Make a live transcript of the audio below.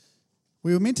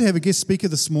We were meant to have a guest speaker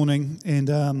this morning,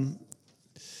 and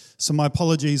so my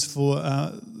apologies for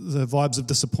the vibes of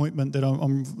disappointment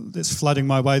that's flooding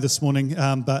my way this morning.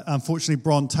 But unfortunately,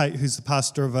 Bron Tate, who's the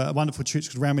pastor of a wonderful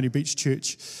church called Raumati Beach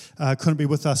Church, couldn't be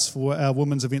with us for our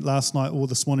women's event last night or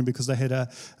this morning because they had an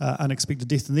unexpected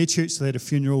death in their church. So they had a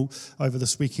funeral over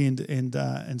this weekend,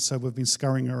 and so we've been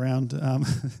scurrying around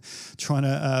trying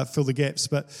to fill the gaps.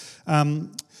 But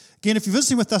again, if you're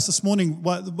visiting with us this morning,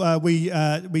 we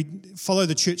follow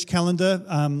the church calendar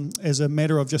as a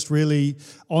matter of just really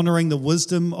honouring the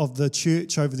wisdom of the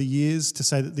church over the years to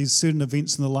say that these certain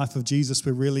events in the life of Jesus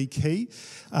were really key.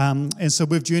 And so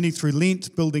we've journeyed through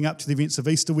Lent, building up to the events of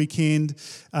Easter weekend.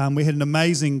 We had an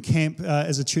amazing camp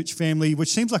as a church family,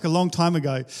 which seems like a long time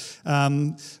ago,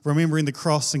 remembering the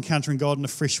cross, encountering God in a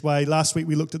fresh way. Last week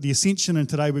we looked at the Ascension, and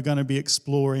today we're going to be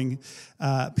exploring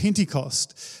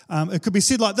Pentecost. It could be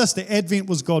said like this: the Advent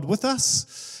was God with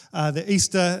us, the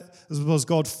Easter was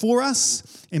God for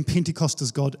us, and Pentecost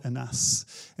is God in us.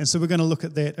 And so we're going to look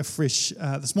at that afresh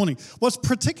this morning. What's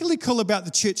particularly cool about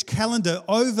the church calendar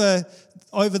over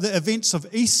the events of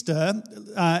Easter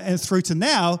and through to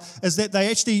now is that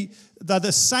they're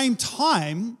the same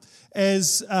time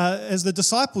as the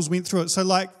disciples went through it. So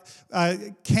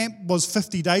camp was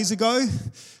 50 days ago,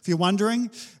 if you're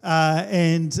wondering,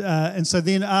 and so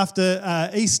then after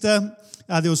Easter,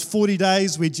 there was 40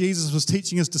 days where Jesus was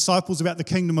teaching his disciples about the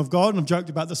kingdom of God, and I've joked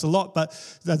about this a lot, but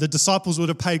the disciples would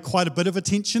have paid quite a bit of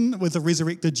attention with the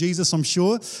resurrected Jesus, I'm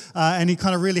sure, and he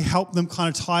kind of really helped them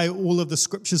kind of tie all of the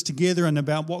scriptures together and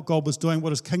about what God was doing, what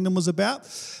his kingdom was about.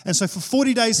 And so for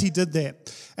 40 days he did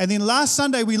that. And then last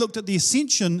Sunday we looked at the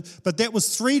Ascension, but that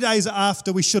was 3 days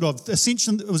after we should have.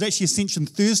 It was actually Ascension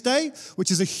Thursday,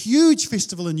 which is a huge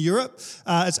festival in Europe.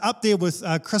 It's up there with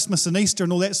Christmas and Easter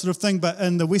and all that sort of thing, but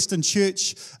in the Western church,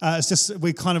 it's just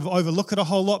we kind of overlook it a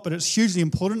whole lot, but it's hugely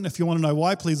important. If you want to know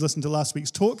why, please listen to last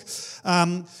week's talk.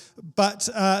 But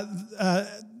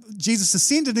Jesus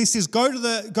ascended, and he says, "Go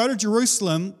to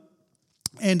Jerusalem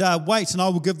and wait, and I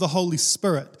will give the Holy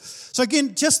Spirit." So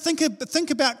again, just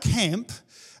think about camp.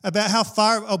 About how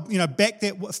far back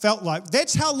that felt like.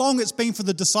 That's how long it's been for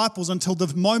the disciples until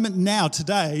the moment now,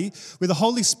 today, where the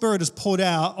Holy Spirit is poured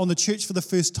out on the church for the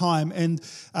first time, and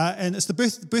it's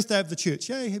the birthday of the church.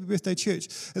 Yay, happy birthday, church.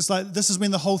 It's like this is when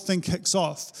the whole thing kicks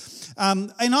off.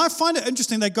 And I find it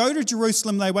interesting. They go to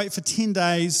Jerusalem, they wait for 10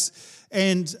 days,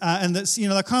 and that's,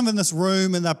 they're kind of in this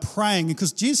room and they're praying,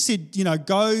 because Jesus said,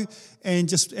 go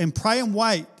and pray and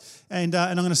wait. And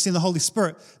I'm going to send the Holy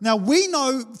Spirit. Now, we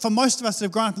know, for most of us that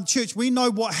have grown up in the church, we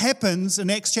know what happens in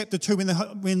Acts chapter 2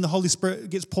 when the Holy Spirit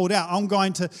gets poured out. I'm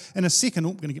going to, in a second,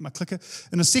 I'm going to get my clicker.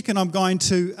 In a second, I'm going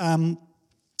to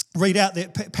read out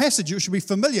that passage. It should be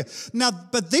familiar. Now,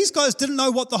 but these guys didn't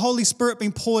know what the Holy Spirit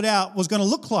being poured out was going to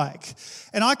look like.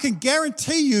 And I can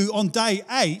guarantee you on day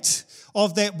 8,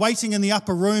 of that waiting in the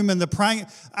upper room and the praying,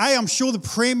 I'm sure the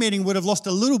prayer meeting would have lost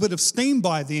a little bit of steam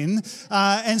by then.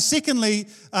 And secondly,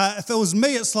 if it was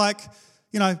me, it's like,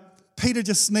 Peter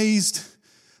just sneezed.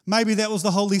 Maybe that was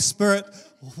the Holy Spirit.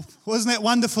 Wasn't that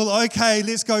wonderful? Okay,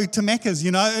 let's go to Macca's,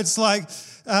 It's like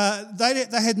they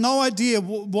had no idea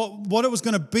what it was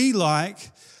going to be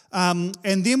like. And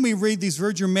then we read these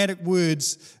very dramatic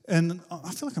words, and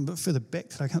I feel like I'm a bit further back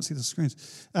today. I can't see the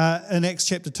screens. In Acts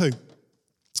chapter 2.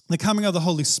 The coming of the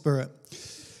Holy Spirit.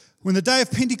 When the day of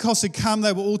Pentecost had come,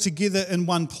 they were all together in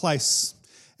one place.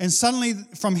 And suddenly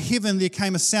from heaven there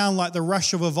came a sound like the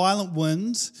rush of a violent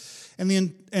wind, and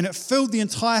it filled the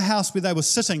entire house where they were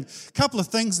sitting. A couple of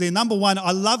things there. Number one,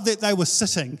 I love that they were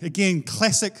sitting. Again,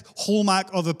 classic hallmark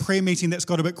of a prayer meeting that's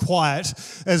got a bit quiet.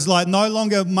 Is like no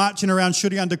longer marching around,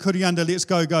 shooty under, cootie under, let's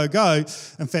go, go, go.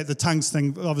 In fact, the tongues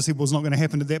thing obviously was not going to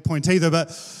happen at that point either,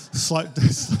 but slight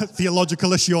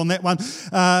theological issue on that one.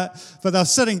 But they were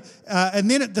sitting, and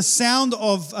then the sound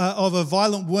of a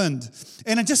violent wind.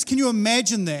 And can you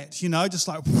imagine that? Just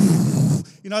like...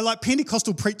 like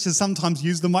Pentecostal preachers sometimes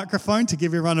use the microphone to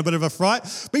give everyone a bit of a fright.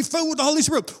 Be filled with the Holy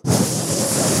Spirit.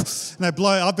 And they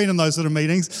blow. I've been in those sort of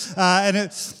meetings, and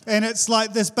it's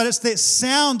like this. But it's that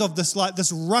sound of this, like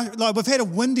this rush. Like we've had a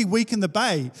windy week in the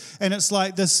bay, and it's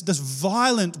like this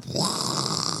violent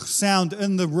sound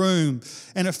in the room,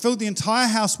 and it filled the entire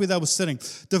house where they were sitting.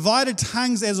 Divided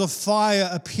tongues as of fire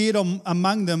appeared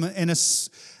among them, and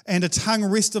a tongue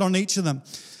rested on each of them.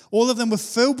 All of them were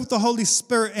filled with the Holy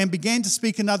Spirit and began to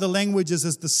speak in other languages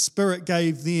as the Spirit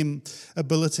gave them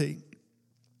ability.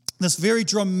 This very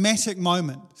dramatic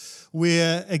moment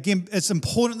where, again, it's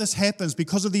important this happens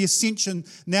because of the ascension.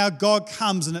 Now God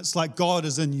comes and it's like God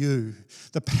is in you.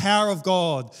 The power of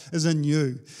God is in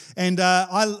you. And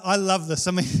I love this.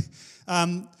 I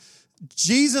mean,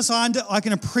 Jesus, I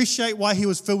can appreciate why he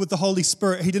was filled with the Holy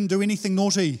Spirit. He didn't do anything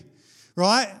naughty,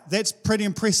 right? That's pretty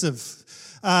impressive.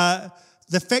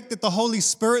 The fact that the Holy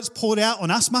Spirit's poured out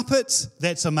on us Muppets,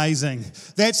 that's amazing.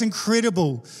 That's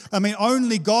incredible. I mean,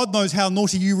 only God knows how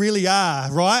naughty you really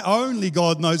are, right? Only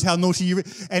God knows how naughty you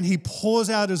and he pours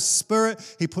out his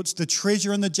Spirit. He puts the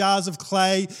treasure in the jars of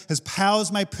clay. His power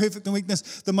is made perfect in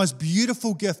weakness. The most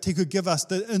beautiful gift he could give us,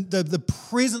 the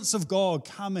presence of God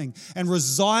coming and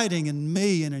residing in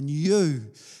me and in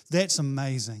you. That's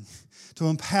amazing. To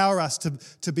empower us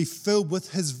to be filled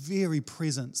with his very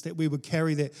presence, that we would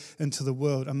carry that into the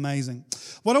world. Amazing.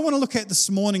 What I want to look at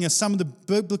this morning is some of the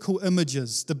biblical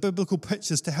images, the biblical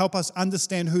pictures to help us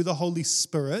understand who the Holy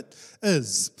Spirit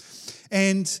is.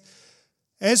 And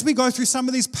as we go through some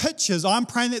of these pictures, I'm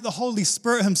praying that the Holy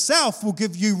Spirit himself will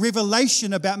give you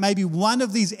revelation about maybe one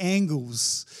of these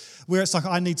angles where it's like,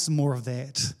 I need some more of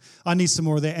that. I need some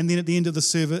more of that. And then at the end of the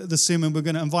sermon, we're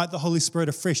going to invite the Holy Spirit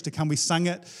afresh to come. We sung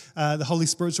it. The Holy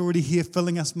Spirit's already here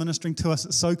filling us, ministering to us.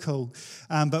 It's so cool.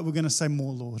 But we're going to say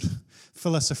more, Lord.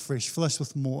 Fill us afresh. Fill us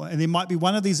with more. And there might be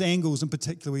one of these angles in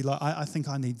particular where like, I think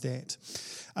I need that.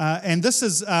 And this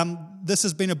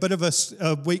has been a bit of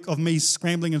a week of me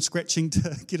scrambling and scratching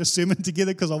to get a sermon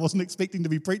together because I wasn't expecting to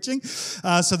be preaching.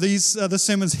 So this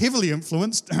sermon's heavily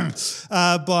influenced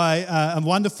by a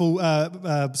wonderful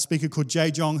speaker called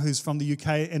Jay Jong, who's from the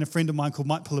UK, and a friend of mine called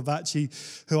Mike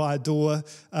Pilavachi, who I adore,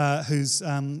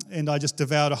 and I just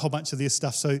devoured a whole bunch of their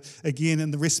stuff. So again,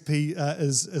 and the recipe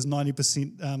is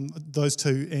 90% those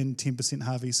two and 10%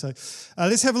 Harvey. So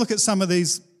let's have a look at some of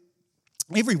these.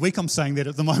 Every week I'm saying that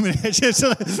at the moment.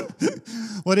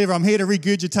 Whatever, I'm here to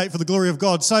regurgitate for the glory of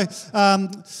God. So,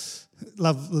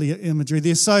 lovely imagery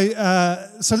there. So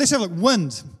let's have a look.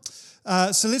 Wind.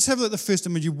 So let's have a look at the first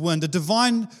image of wind. A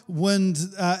divine wind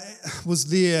was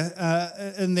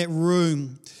there in that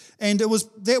room. And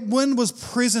that wind was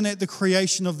present at the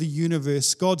creation of the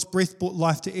universe. God's breath brought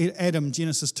life to Adam,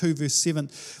 Genesis 2, verse 7.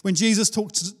 When Jesus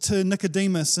talked to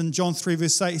Nicodemus in John 3,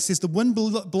 verse 8, he says, the wind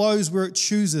blows where it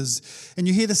chooses, and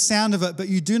you hear the sound of it, but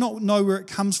you do not know where it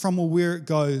comes from or where it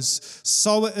goes.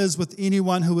 So it is with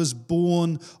anyone who is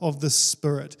born of the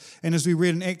Spirit. And as we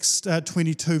read in Acts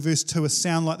 22, verse 2, a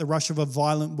sound like the rush of a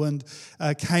violent wind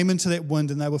came into that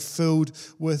wind, and they were filled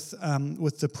with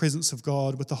the presence of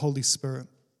God, with the Holy Spirit.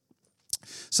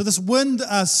 So this wind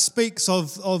speaks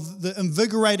of the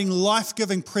invigorating,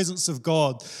 life-giving presence of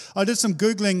God. I did some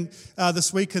Googling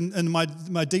this week in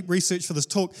my deep research for this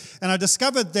talk, and I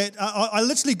discovered that I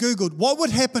literally Googled, what would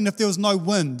happen if there was no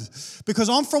wind? Because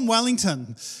I'm from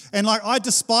Wellington, and I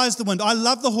despise the wind. I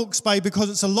love the Hawke's Bay because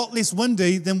it's a lot less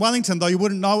windy than Wellington, though you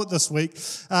wouldn't know it this week.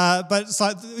 But it's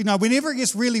like, whenever it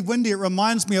gets really windy, it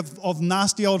reminds me of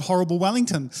nasty old horrible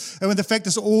Wellington, and when the fact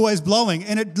it's always blowing,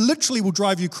 and it literally will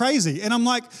drive you crazy. And I'm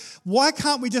like, why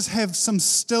can't we just have some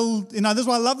still, this is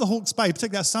why I love the Hawke's Bay,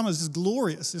 particularly our summer. It's just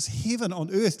glorious. It's heaven on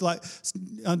earth.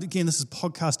 Again, this is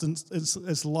podcast and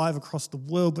it's live across the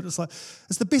world, but it's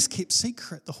it's the best kept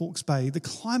secret, the Hawke's Bay. The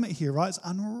climate here, right? It's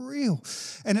unreal.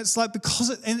 And it's because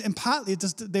and partly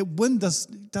that wind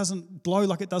doesn't blow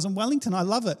like it does in Wellington. I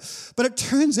love it. But it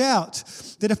turns out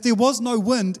that if there was no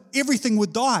wind, everything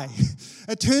would die.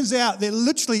 It turns out that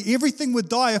literally everything would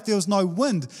die if there was no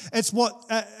wind. It's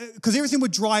because everything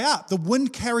would dry up. The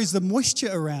wind carries the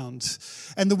moisture around,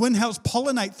 and the wind helps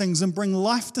pollinate things and bring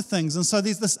life to things. And so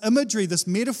there's this imagery, this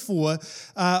metaphor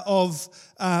of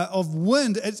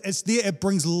wind. It's there. It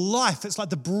brings life. It's like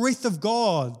the breath of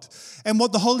God. And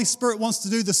what the Holy Spirit wants to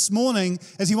do this morning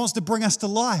is He wants to bring us to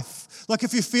life. Like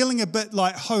if you're feeling a bit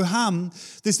like ho-hum,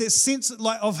 there's that sense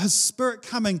of His Spirit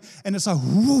coming, and it's like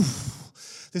woof.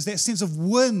 There's that sense of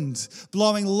wind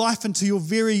blowing life into your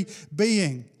very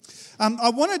being.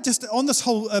 I want to just, on this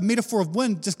whole metaphor of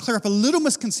wind, just clear up a little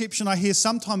misconception I hear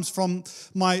sometimes from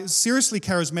my seriously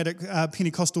charismatic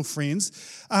Pentecostal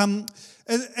friends. And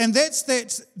that's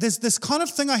that there's this kind of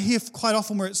thing I hear quite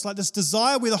often where it's like this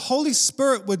desire where the Holy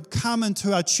Spirit would come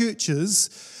into our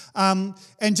churches and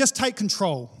just take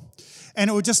control. And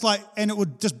it would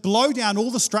just blow down all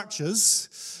the structures,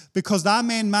 because they're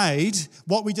man-made.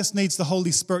 What we just need is the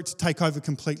Holy Spirit to take over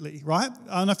completely, right?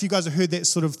 I don't know if you guys have heard that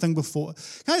sort of thing before.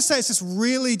 Can I say it's just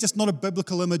really just not a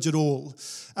biblical image at all?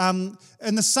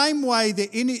 In the same way that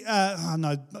I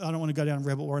don't want to go down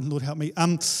rabbit warren, Lord help me.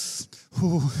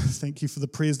 Thank you for the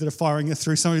prayers that are firing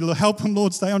through. Somebody, Lord, help him,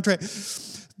 Lord, stay on track.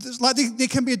 There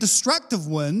can be a destructive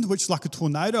wind, which is like a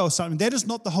tornado or something. That is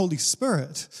not the Holy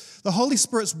Spirit. The Holy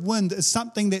Spirit's wind is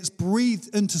something that's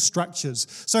breathed into structures.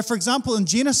 So, for example, in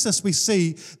Genesis, we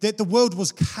see that the world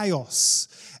was chaos.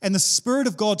 And the Spirit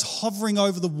of God's hovering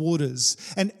over the waters.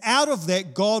 And out of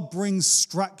that, God brings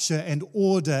structure and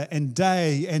order and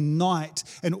day and night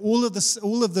and all of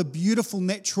the beautiful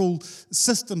natural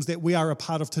systems that we are a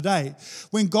part of today.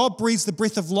 When God breathes the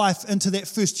breath of life into that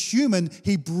first human,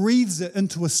 He breathes it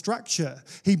into a structure.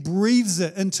 He breathes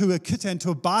it into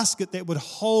a basket that would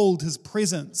hold His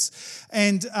presence.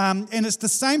 And it's the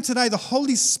same today. The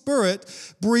Holy Spirit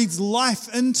breathes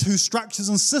life into structures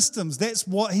and systems. That's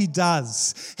what He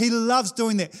does. He loves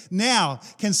doing that. Now,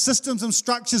 can systems and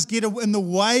structures get in the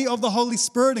way of the Holy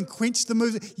Spirit and quench the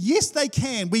move? Yes, they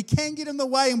can. We can get in the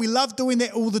way, and we love doing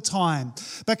that all the time.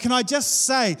 But can I just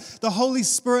say, the Holy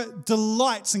Spirit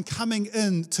delights in coming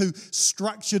into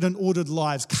structured and ordered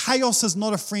lives. Chaos is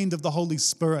not a friend of the Holy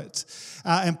Spirit.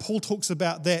 And Paul talks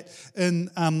about that in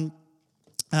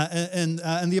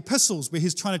the epistles, where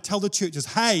he's trying to tell the churches,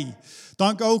 hey,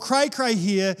 don't go all cray-cray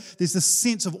here. There's this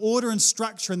sense of order and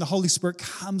structure, and the Holy Spirit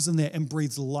comes in there and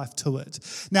breathes life to it.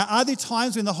 Now, are there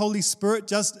times when the Holy Spirit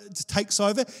just takes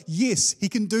over? Yes, He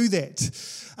can do that.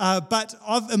 But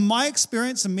in my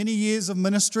experience in many years of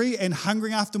ministry and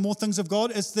hungering after more things of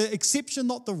God, it's the exception,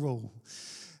 not the rule.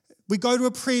 We go to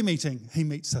a prayer meeting, He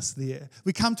meets us there.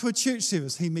 We come to a church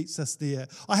service, He meets us there.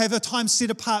 I have a time set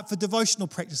apart for devotional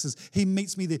practices, He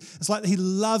meets me there. It's like He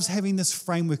loves having this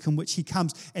framework in which He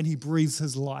comes and He breathes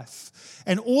His life.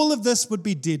 And all of this would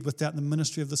be dead without the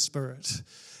ministry of the Spirit.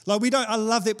 I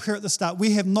love that prayer at the start.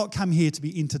 We have not come here to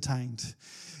be entertained.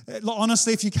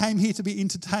 Honestly, if you came here to be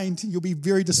entertained, you'll be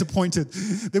very disappointed.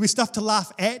 There'll be stuff to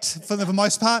laugh at for the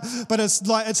most part, but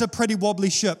it's a pretty wobbly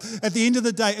ship. At the end of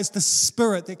the day, it's the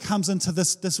Spirit that comes into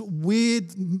this weird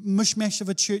mishmash of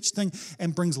a church thing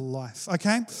and brings life,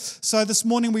 okay? So this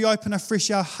morning we open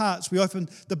afresh our hearts. We open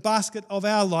the basket of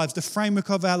our lives, the framework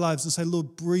of our lives, and say,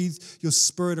 Lord, breathe your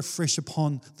Spirit afresh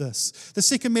upon this. The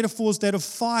second metaphor is that of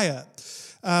fire.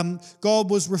 God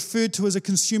was referred to as a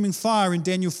consuming fire in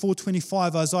Daniel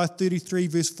 4:25, Isaiah 33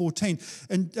 verse 14.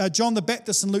 And John the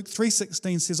Baptist in Luke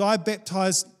 3:16 says, I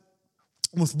baptize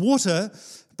with water,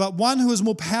 but one who is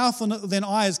more powerful than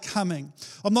I is coming.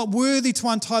 I'm not worthy to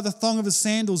untie the thong of his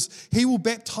sandals. He will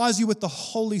baptize you with the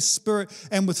Holy Spirit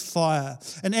and with fire.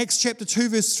 In Acts chapter 2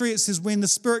 verse 3 it says, when the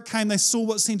Spirit came, they saw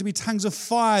what seemed to be tongues of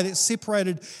fire that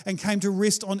separated and came to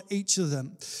rest on each of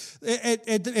them.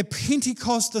 At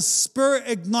Pentecost, the Spirit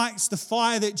ignites the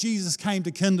fire that Jesus came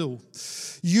to kindle.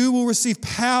 You will receive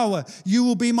power. You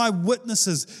will be my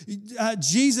witnesses.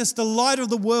 Jesus, the light of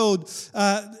the world,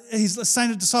 He's saying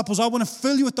to the disciples, I want to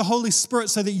fill you with the Holy Spirit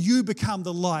so that you become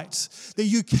the light, that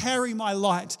you carry my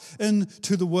light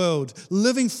into the world.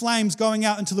 Living flames going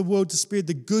out into the world to spread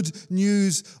the good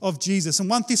news of Jesus. In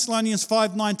 1 Thessalonians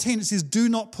 5:19, it says, do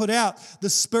not put out the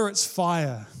Spirit's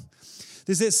fire.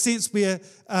 There's that sense where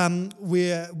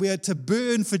we're to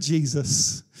burn for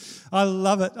Jesus. I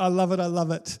love it. I love it. I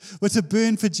love it. We're to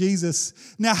burn for Jesus.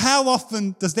 Now, how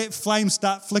often does that flame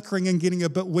start flickering and getting a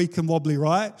bit weak and wobbly,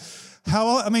 right?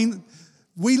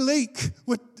 We leak.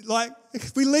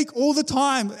 We leak all the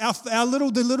time.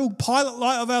 The little pilot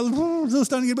light of our little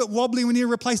starting to get a bit wobbly. We need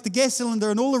to replace the gas cylinder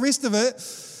and all the rest of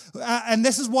it. And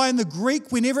this is why in the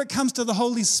Greek, whenever it comes to the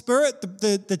Holy Spirit,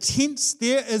 the tense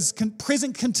there is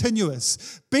present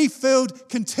continuous. Be filled,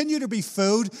 continue to be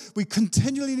filled. We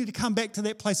continually need to come back to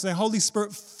that place and say, Holy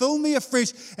Spirit, fill me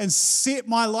afresh and set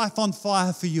my life on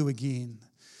fire for you again.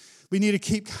 We need to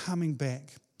keep coming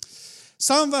back.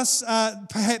 Some of us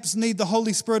perhaps need the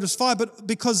Holy Spirit as fire, but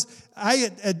because A,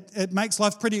 it makes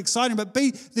life pretty exciting, but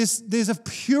B, there's a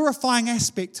purifying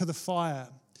aspect to the fire.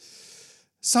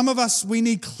 Some of us, we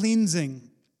need cleansing.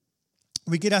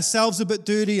 We get ourselves a bit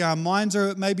dirty, our minds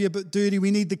are maybe a bit dirty.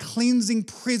 We need the cleansing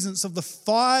presence of the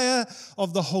fire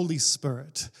of the Holy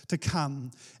Spirit to come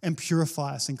and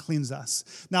purify us and cleanse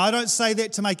us. Now, I don't say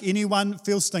that to make anyone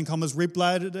feel stink. I'm as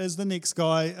red-blooded as the next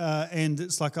guy, and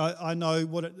it's like I know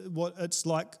what it's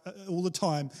like all the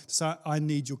time. So I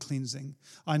need your cleansing.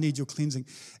 I need your cleansing.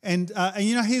 And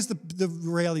here's the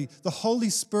reality. The Holy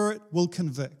Spirit will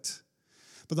convict.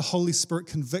 But the Holy Spirit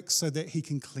convicts so that He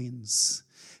can cleanse.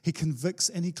 He convicts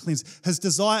and He cleanses. His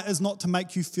desire is not to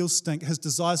make you feel stink. His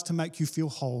desire is to make you feel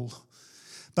whole.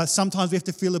 But sometimes we have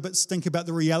to feel a bit stink about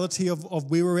the reality of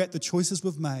where we're at, the choices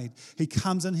we've made. He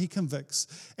comes and He convicts.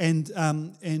 And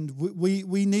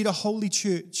we need a holy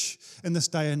church in this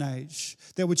day and age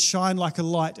that would shine like a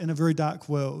light in a very dark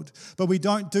world. But we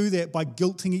don't do that by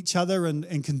guilting each other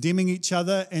and condemning each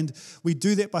other. And we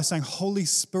do that by saying, Holy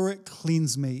Spirit,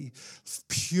 cleanse me,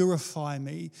 purify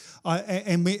me.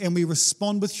 And we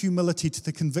respond with humility to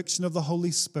the conviction of the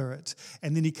Holy Spirit.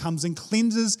 And then He comes and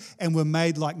cleanses, and we're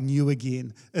made like new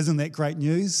again. Isn't that great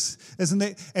news? Isn't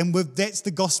that? And that's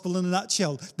the gospel in a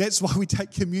nutshell. That's why we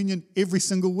take communion every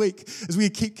single week, is we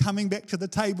keep coming back to the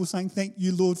table saying, thank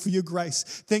you, Lord, for your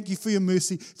grace. Thank you for your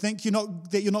mercy. Thank you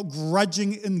that you're not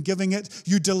grudging in giving it.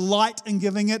 You delight in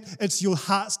giving it. It's your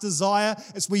heart's desire.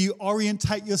 It's where you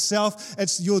orientate yourself.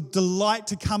 It's your delight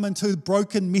to come into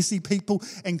broken, messy people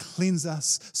and cleanse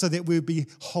us so that we'll be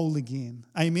whole again.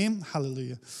 Amen?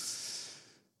 Hallelujah.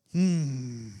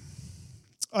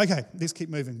 Okay, let's keep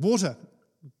moving. Water.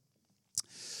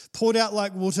 Poured out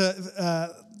like water.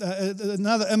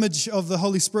 Another image of the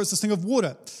Holy Spirit is this thing of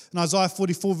water. In Isaiah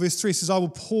 44 verse 3 says, I will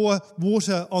pour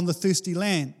water on the thirsty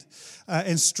land.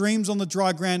 And streams on the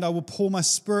dry ground. I will pour my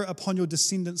spirit upon your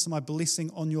descendants and my blessing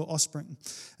on your offspring.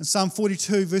 And Psalm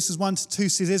 42 verses 1 to 2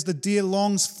 says, as the deer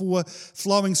longs for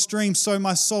flowing streams, so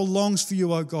my soul longs for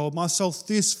you, O God. My soul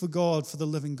thirsts for God, for the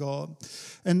living God.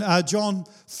 And John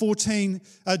 4, 13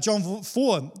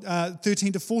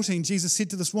 to 14, Jesus said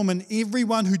to this woman,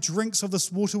 everyone who drinks of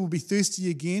this water will be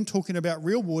thirsty again, talking about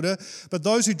real water, but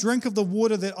those who drink of the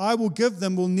water that I will give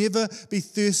them will never be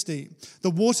thirsty.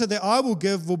 The water that I will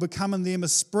give will become in them a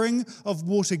spring of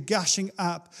water gushing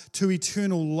up to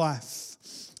eternal life.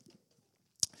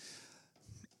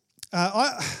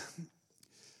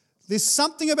 There's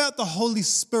something about the Holy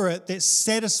Spirit that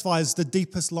satisfies the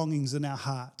deepest longings in our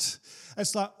heart.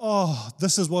 It's like, oh,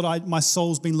 this is what my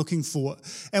soul's been looking for.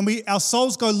 And our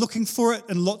souls go looking for it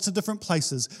in lots of different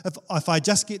places. If I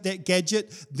just get that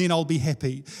gadget, then I'll be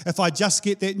happy. If I just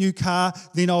get that new car,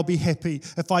 then I'll be happy.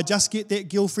 If I just get that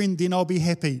girlfriend, then I'll be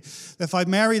happy. If I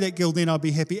marry that girl, then I'll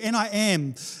be happy. And I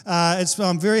am.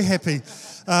 I'm very happy.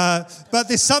 But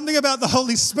there's something about the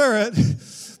Holy Spirit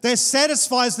that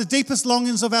satisfies the deepest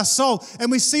longings of our soul.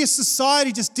 And we see a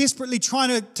society just desperately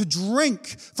trying to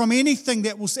drink from anything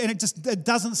and it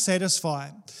doesn't satisfy.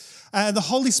 The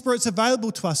Holy Spirit's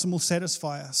available to us and will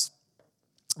satisfy us.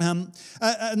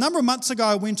 A number of months ago,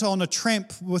 I went on a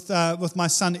tramp with my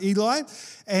son Eli,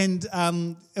 and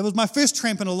it was my first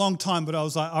tramp in a long time. But I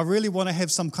was like, I really want to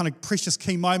have some kind of precious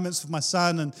key moments with my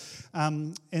son,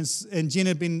 and Jen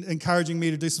had been encouraging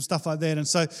me to do some stuff like that. And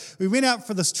so we went out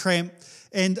for this tramp,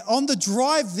 and on the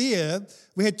drive there,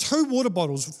 we had 2 water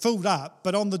bottles filled up,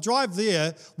 but on the drive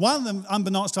there, one of them,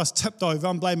 unbeknownst to us, tipped over,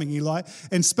 I'm blaming Eli,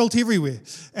 and spilt everywhere.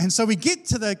 And so we get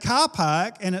to the car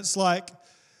park, and it's like,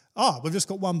 oh, we've just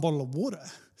got 1 bottle of water.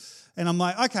 And I'm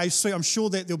like, okay, so I'm sure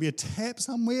that there'll be a tap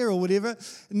somewhere or whatever.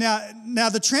 Now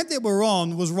the tramp that we're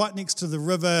on was right next to the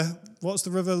river. What's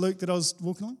the river, Luke, that I was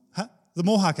walking on? The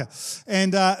Mohaka.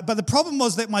 And but the problem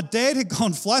was that my dad had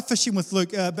gone fly fishing with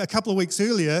Luke a couple of weeks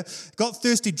earlier, got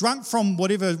thirsty, drunk from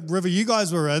whatever river you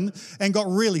guys were in, and got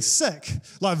really sick,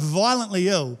 like violently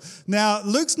ill. Now,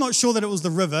 Luke's not sure that it was the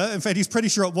river. In fact, he's pretty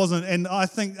sure it wasn't. And I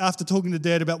think after talking to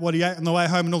Dad about what he ate on the way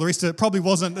home and all the rest of it, probably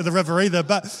wasn't the river either.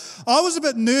 But I was a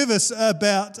bit nervous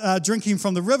about drinking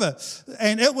from the river.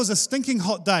 And it was a stinking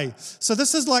hot day. So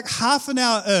this is like half an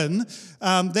hour in.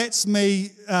 That's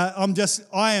me.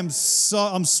 I'm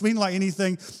sweating like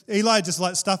anything. Eli just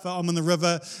like stuff. I'm in the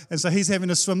river, and so he's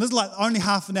having a swim. This is like only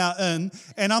half an hour in,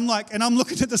 and I'm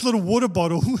looking at this little water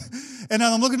bottle, and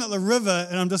I'm looking at the river,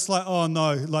 and I'm just like, oh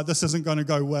no, like this isn't going to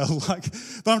go well.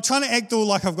 But I'm trying to act all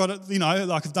like I've got it,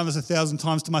 like I've done this 1,000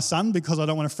 times to my son because I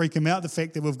don't want to freak him out. The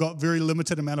fact that we've got very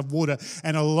limited amount of water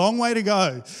and a long way to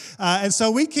go, and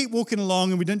so we keep walking along,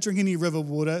 and we didn't drink any river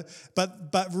water,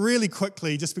 but really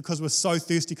quickly, just because we're so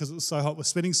thirsty because it was so hot, we're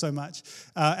sweating so much,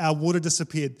 our water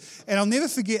disappeared. And I'll never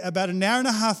forget, about an hour and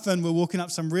a half in, we're walking up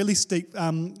some really steep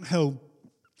hill,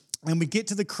 and we get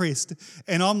to the crest,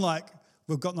 and I'm like,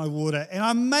 we've got no water. And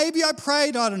I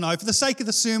prayed, I don't know, for the sake of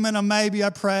the sermon, I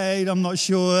prayed, I'm not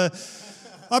sure.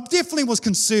 I definitely was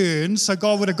concerned, so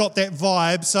God would have got that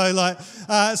vibe.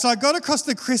 So I got across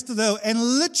the crest of the hill, and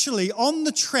literally on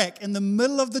the track, in the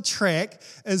middle of the track,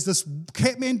 is this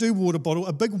Kathmandu water bottle,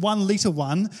 a big 1 litre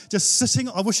one, just sitting.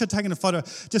 I wish I'd taken a photo.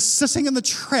 Just sitting in the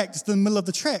track, just in the middle of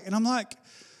the track, and I'm like,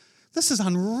 this is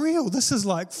unreal. This is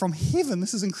like from heaven.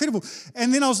 This is incredible.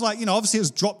 And then I was like, obviously it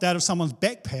was dropped out of someone's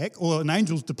backpack or an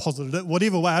angel's deposited it,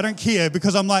 whatever way. I don't care,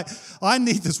 because I'm like, I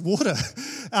need this water.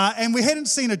 And we hadn't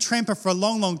seen a tramper for a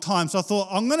long, long time. So I thought,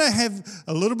 I'm going to have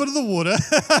a little bit of the water.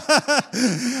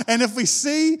 And if we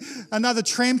see another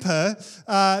tramper,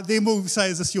 then we'll say,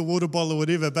 is this your water bottle or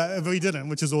whatever? But we didn't,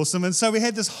 which is awesome. And so we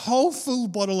had this whole full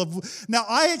bottle of, now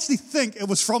I actually think it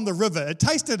was from the river. It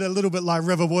tasted a little bit like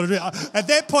river water. At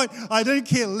that point, I didn't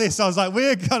care less. I was like,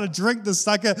 we're going to drink this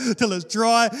sucker till it's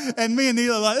dry. And me and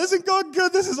Neil are like, isn't God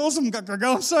good? This is awesome.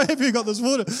 I'm so happy we got this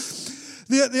water.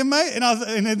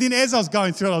 And then as I was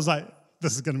going through it, I was like,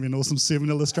 this is going to be an awesome sermon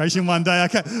illustration one day. I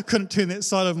couldn't turn that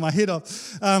side of my head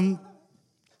off.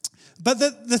 But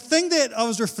the thing that I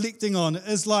was reflecting on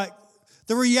is like,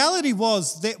 the reality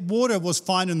was that water was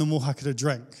fine in the Mohaka to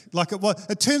drink. Like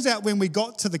it turns out when we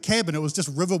got to the cabin, it was just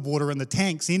river water in the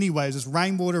tanks anyways, just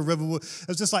rainwater, river water. It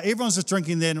was just like everyone's just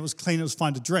drinking there and it was clean, it was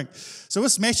fine to drink. So we're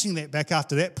smashing that back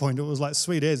after that point. It was like,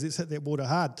 sweet as, let's hit that water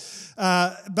hard.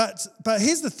 But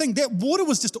here's the thing, that water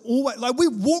was just always, like we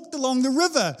walked along the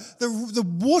river. The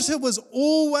water was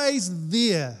always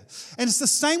there. And it's the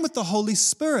same with the Holy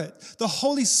Spirit. The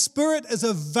Holy Spirit is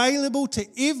available to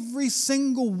every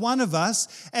single one of us,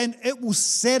 and it will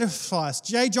satisfy us.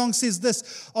 J. Jong says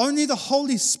this, only the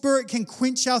Holy Spirit can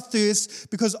quench our thirst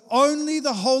because only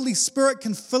the Holy Spirit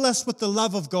can fill us with the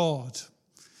love of God.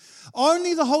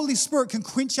 Only the Holy Spirit can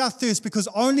quench our thirst because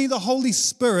only the Holy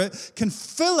Spirit can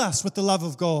fill us with the love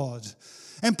of God.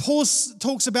 And Paul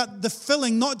talks about the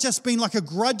filling not just being like a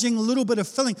grudging little bit of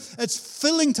filling. It's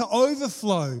filling to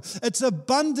overflow. It's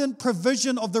abundant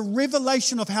provision of the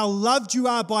revelation of how loved you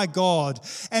are by God.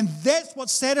 And that's what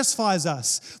satisfies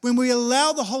us. When we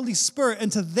allow the Holy Spirit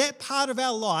into that part of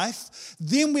our life,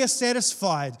 then we are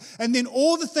satisfied. And then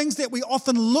all the things that we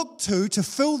often look to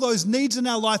fill those needs in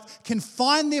our life can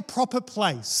find their proper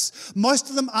place. Most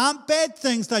of them aren't bad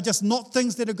things. They're just not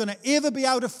things that are going to ever be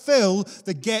able to fill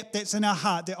the gap that's in our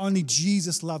heart that only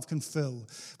Jesus' love can fill.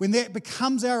 When that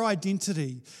becomes our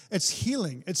identity, it's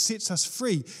healing, it sets us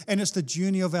free, and it's the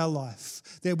journey of our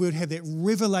life, that we would have that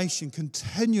revelation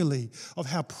continually of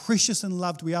how precious and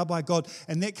loved we are by God,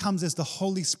 and that comes as the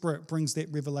Holy Spirit brings that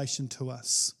revelation to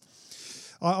us.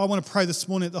 I want to pray this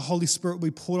morning that the Holy Spirit will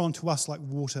be poured onto us like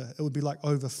water. It would be like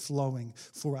overflowing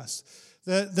for us.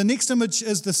 The next image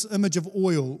is this image of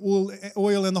oil.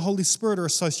 Oil and the Holy Spirit are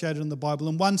associated in the Bible.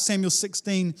 In 1 Samuel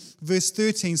 16, verse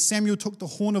 13, Samuel took the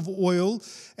horn of oil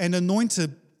and anointed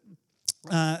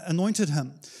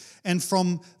him. And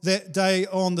from that day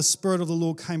on, the Spirit of the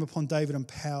Lord came upon David in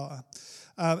power.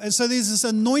 And so there's this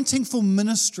anointing for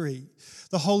ministry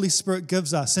the Holy Spirit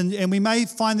gives us. And we may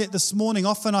find that this morning.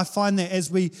 Often I find that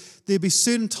there'll be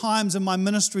certain times in my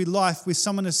ministry life where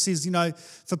someone says,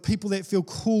 for people that feel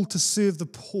called to serve the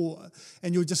poor,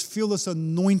 and you'll just feel this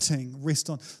anointing rest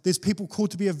on. There's people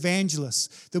called to be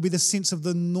evangelists. There'll be the sense of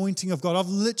the anointing of God. I've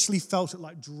literally felt it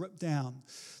like drip down.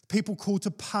 People called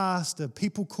to pastor,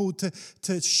 people called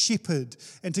to shepherd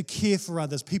and to care for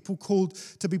others, people called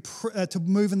to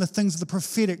move in the things of the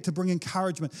prophetic, to bring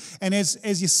encouragement. And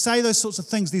as you say those sorts of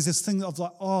things, there's this thing of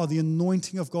like, the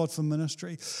anointing of God for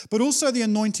ministry. But also the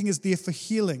anointing is there for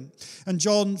healing. In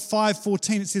John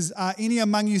 5:14, it says, "Are any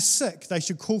among you sick? They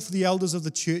should call for the elders of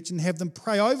the church and have them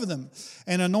pray over them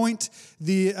and anointing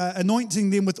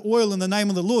them with oil in the name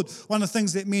of the Lord." One of the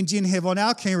things that me and Jen have on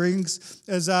our carryings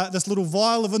is this little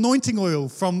vial of anointing oil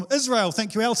from Israel.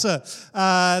 Thank you, Elsa,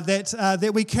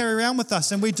 that we carry around with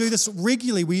us. And we do this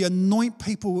regularly. We anoint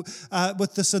people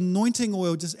with this anointing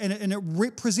oil, and it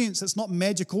represents, it's not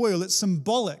magic oil, it's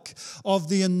symbolic of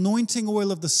the anointing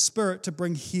oil of the Spirit to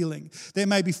bring healing. That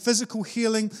may be physical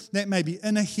healing, that may be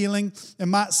inner healing. In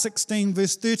Mark 16,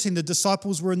 verse 13, the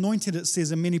disciples were anointed, it says,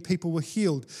 and many people were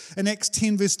healed. In Acts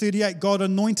 10, verse 38, God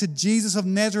anointed Jesus of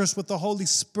Nazareth with the Holy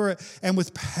Spirit and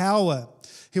with power.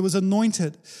 He was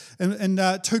anointed. In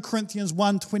 2 Corinthians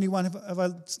 1:21, have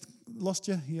I lost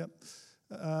you? Yep.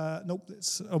 Nope,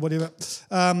 that's whatever.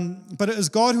 But it is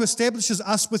God who establishes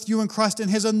us with you in Christ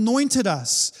and has anointed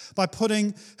us by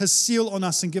putting His seal on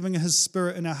us and giving His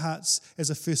Spirit in our hearts as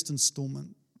a first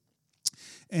installment.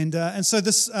 And so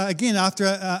this, again, after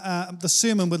the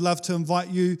sermon, would love to invite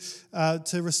you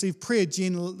to receive prayer.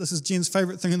 Jen, this is Jen's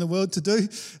favourite thing in the world to do,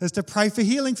 is to pray for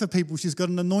healing for people. She's got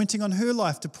an anointing on her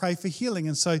life to pray for healing.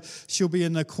 And so she'll be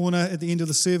in the corner at the end of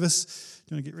the service.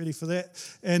 Do you want to get ready for that?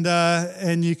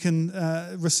 And you can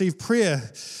receive prayer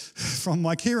from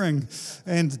my caring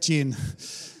and Jen.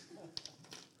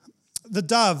 The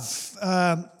dove.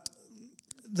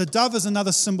 The dove is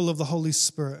another symbol of the Holy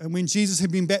Spirit. And when Jesus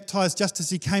had been baptized, just as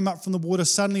he came up from the water,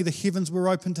 suddenly the heavens were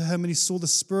opened to him and he saw the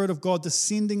Spirit of God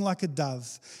descending like a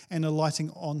dove and alighting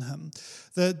on him.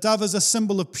 The dove is a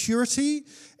symbol of purity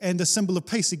and a symbol of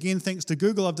peace. Again, thanks to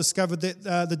Google, I've discovered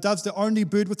that the dove's the only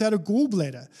bird without a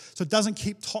gallbladder. So it doesn't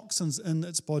keep toxins in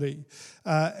its body.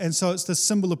 And so it's the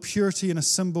symbol of purity and a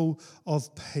symbol of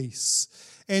peace.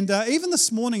 And even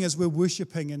this morning as we're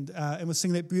worshipping and we're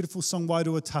singing that beautiful song,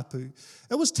 Wairua Tapu,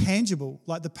 it was tangible,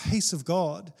 like the peace of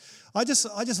God. I just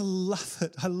love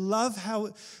it. I love how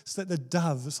it's like the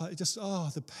dove. It's like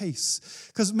the peace.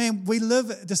 Because, man, we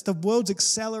live, just the world's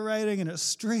accelerating and it's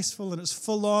stressful and it's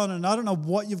full on. And I don't know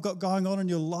what you've got going on in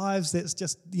your lives that's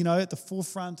just, at the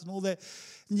forefront and all that.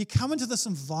 And you come into this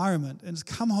environment, and it's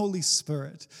come Holy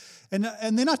Spirit. And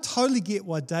then I totally get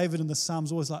why David in the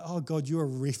Psalms always like, oh God, you're a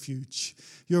refuge.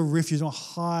 You're a refuge. Don't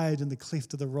hide in the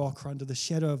cleft of the rock or under the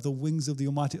shadow of the wings of the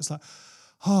Almighty. It's like,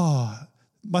 oh,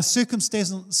 my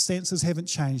circumstances haven't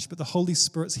changed, but the Holy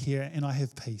Spirit's here and I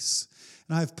have peace.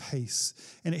 And I have peace.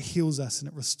 And it heals us and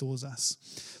it restores us.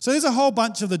 So there's a whole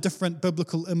bunch of the different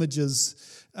biblical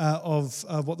images of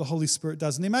what the Holy Spirit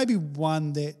does. And there may be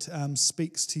one that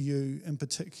speaks to you in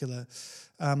particular.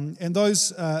 And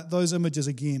those images,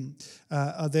 again,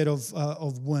 are that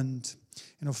of wind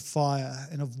and of fire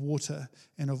and of water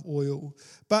and of oil.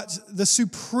 But the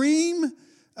supreme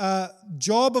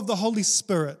job of the Holy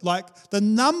Spirit, like the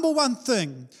number one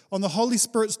thing on the Holy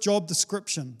Spirit's job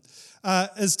description,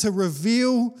 is to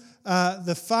reveal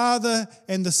the Father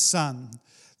and the Son.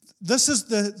 This is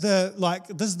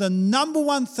the number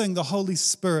one thing the Holy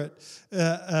Spirit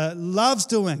loves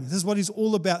doing. This is what He's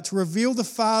all about, to reveal the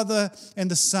Father and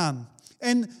the Son.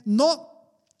 And not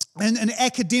in an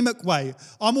academic way.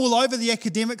 I'm all over the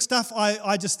academic stuff.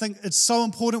 I just think it's so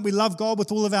important. We love God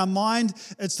with all of our mind.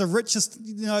 It's the richest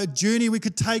journey we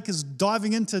could take, is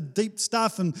diving into deep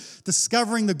stuff and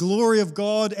discovering the glory of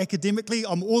God academically.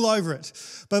 I'm all over it.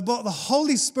 But what the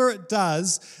Holy Spirit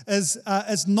does is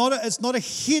it's not a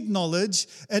head knowledge.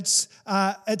 It's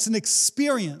an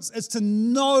experience. It's to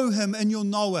know Him in your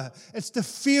knower. It's to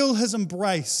feel His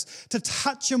embrace, to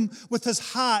touch Him with His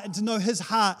heart and to know His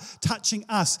heart touching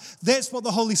us. That's what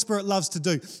the Holy Spirit loves to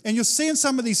do. And you'll see in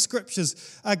some of these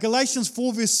scriptures, Galatians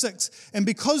 4 verse 6, and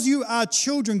because you are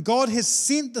children, God has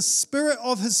sent the Spirit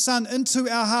of His Son into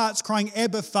our hearts, crying,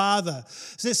 Abba, Father.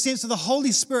 So that sense of the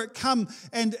Holy Spirit come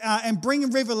and bring a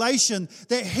revelation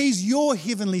that He's your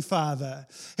Heavenly Father.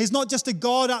 He's not just a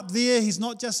God up there. He's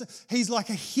like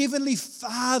a Heavenly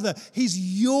Father. He's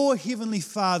your Heavenly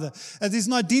Father. There's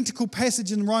an identical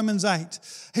passage in Romans 8.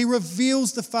 He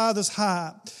reveals the Father's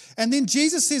heart. And then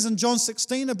Jesus says in John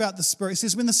 16 about the Spirit, He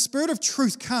says, when the Spirit of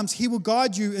truth comes, He will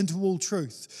guide you into all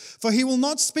truth. For He will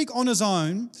not speak on His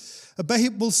own, but He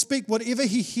will speak whatever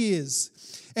He hears.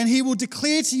 And He will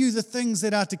declare to you the things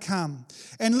that are to come.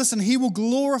 And listen, He will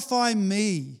glorify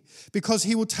me, because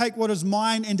He will take what is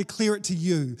mine and declare it to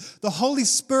you. The Holy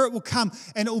Spirit will come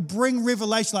and it will bring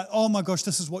revelation like, oh my gosh,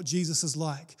 this is what Jesus is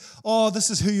like. Oh, this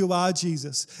is who you are,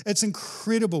 Jesus. It's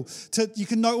incredible. You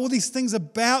can know all these things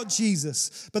about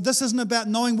Jesus, but this isn't about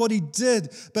knowing what He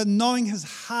did, but knowing His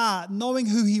heart, knowing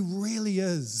who He really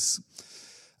is.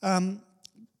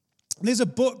 There's a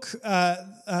book,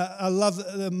 I love,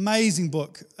 an amazing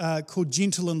book called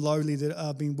Gentle and Lowly that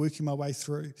I've been working my way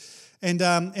through. And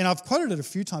I've quoted it a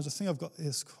few times. I think I've got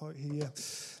this quote here.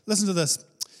 Listen to this.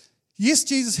 Yes,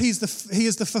 Jesus, He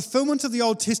is the fulfillment of the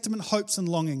Old Testament hopes and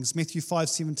longings, Matthew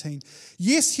 5:17.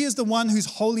 Yes, He is the one whose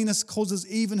holiness causes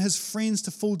even His friends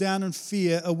to fall down in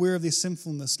fear, aware of their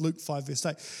sinfulness, Luke 5 verse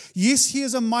 8. Yes, He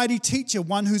is a mighty teacher,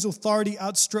 one whose authority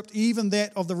outstripped even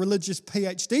that of the religious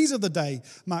PhDs of the day,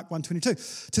 Mark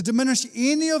 1:22. To diminish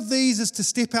any of these is to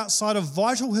step outside of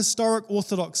vital historic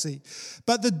orthodoxy.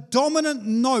 But the dominant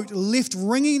note left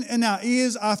ringing in our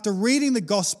ears after reading the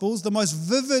Gospels, the most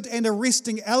vivid and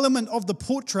arresting element of the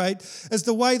portrait, is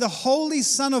the way the Holy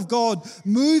Son of God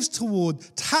moves toward,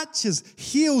 touches,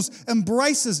 heals,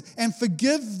 embraces, and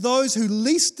forgives those who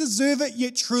least deserve it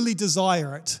yet truly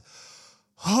desire it.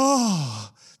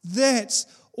 Oh, that's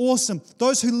awesome.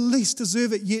 Those who least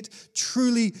deserve it yet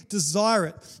truly desire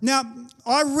it. Now,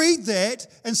 I read that,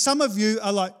 and some of you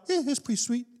are like, yeah, that's pretty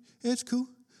sweet. Yeah, that's cool.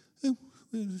 Yeah,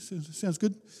 sounds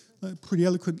good. Pretty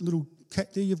eloquent little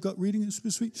cat there you've got reading. It's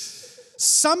pretty sweet.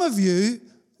 Some of you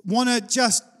want to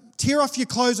just tear off your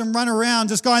clothes and run around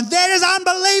just going, that is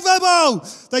unbelievable.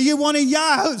 That you want to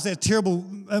yell. It's that terrible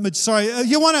image. Sorry. It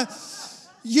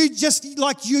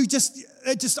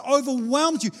just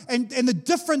overwhelms you. And the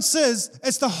difference is,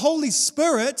 it's the Holy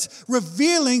Spirit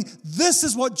revealing this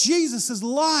is what Jesus is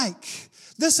like.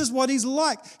 This is what He's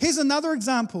like. Here's another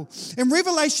example. In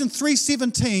Revelation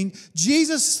 3:17,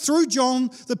 Jesus, through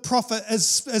John the prophet,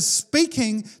 is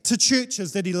speaking to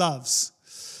churches that He loves.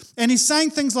 And He's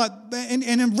saying things like, and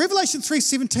in Revelation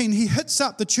 3:17, He hits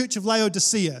up the church of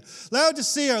Laodicea.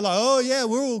 Laodicea are like, oh yeah,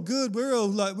 we're all good. We're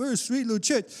a sweet little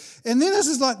church. And then this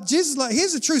is like, Jesus is like,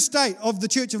 here's the true state of the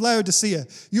church of Laodicea.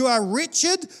 You are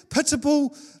wretched,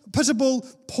 pitiable,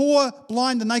 poor,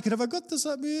 blind, and naked. Have I got this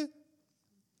up here?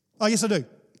 Oh, yes, I do.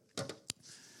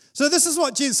 So this is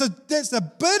what Jesus, so that's a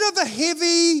bit of a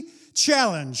heavy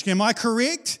challenge. Am I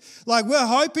correct? Like, we're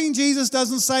hoping Jesus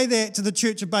doesn't say that to the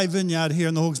Church of Bay Vineyard here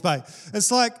in the Hawke's Bay.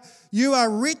 It's like, you are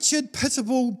wretched,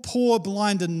 pitiable, poor,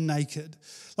 blind, and naked.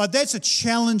 Like, that's a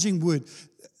challenging word.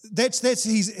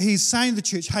 he's saying to the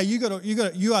church, hey,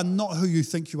 you are not who you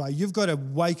think you are. You've got to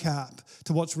wake up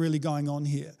to what's really going on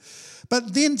here.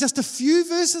 But then just a few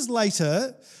verses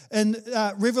later, in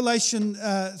Revelation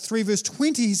 3 verse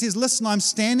 20, he says, listen, I'm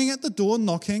standing at the door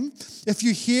knocking. If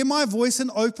you hear my voice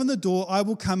and open the door, I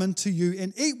will come into you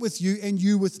and eat with you and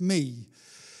you with me.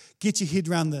 Get your head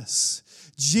around this.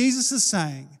 Jesus is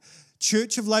saying,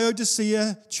 Church of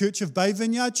Laodicea, Church of Bay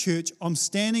Vineyard Church, I'm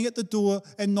standing at the door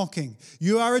and knocking.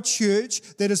 You are a church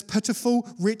that is pitiful,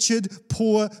 wretched,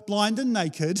 poor, blind and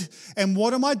naked. And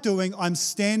what am I doing? I'm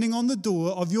standing on the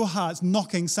door of your hearts,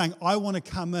 knocking, saying, I want to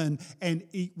come in and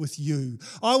eat with you.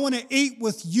 I want to eat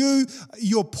with you.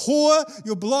 You're poor,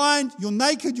 you're blind, you're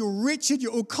naked, you're wretched,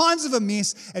 you're all kinds of a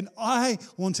mess. And I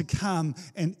want to come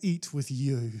and eat with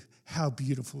you. How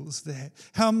beautiful is that?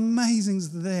 How amazing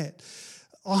is that?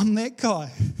 I'm that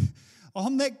guy.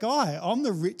 I'm that guy. I'm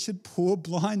the wretched, poor,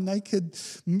 blind, naked,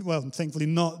 well, thankfully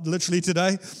not literally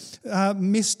today,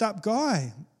 messed up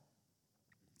guy.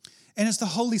 And it's the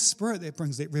Holy Spirit that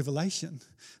brings that revelation.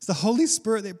 It's the Holy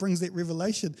Spirit that brings that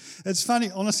revelation. It's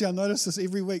funny, honestly, I notice this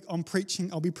every week.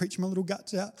 I'll be preaching my little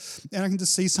guts out, and I can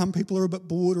just see some people are a bit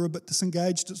bored or a bit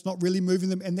disengaged. It's not really moving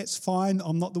them, and that's fine.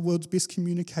 I'm not the world's best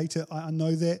communicator. I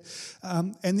know that.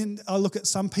 And then I look at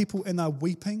some people, and they're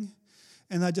weeping.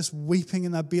 And they're just weeping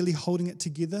and they're barely holding it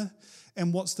together.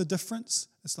 And what's the difference?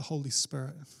 It's the Holy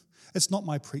Spirit. It's not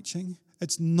my preaching.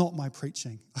 It's not my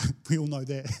preaching. We all know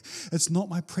that. It's not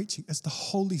my preaching. It's the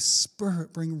Holy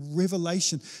Spirit bringing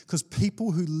revelation, because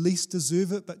people who least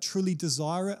deserve it but truly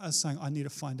desire it are saying, I need to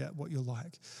find out what you're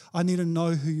like. I need to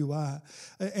know who you are.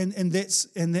 And that's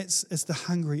it's the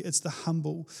hungry, it's the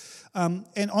humble.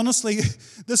 And honestly,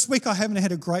 this week I haven't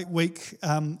had a great week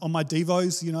on my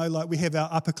devos. You know, like we have our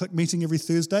Upper Click meeting every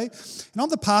Thursday. And I'm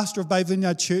the pastor of Bay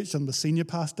Vineyard Church. I'm the senior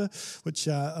pastor, which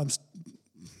I'm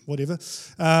whatever.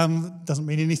 Doesn't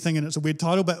mean anything and it's a weird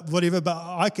title, but whatever. But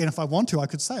I can, if I want to, I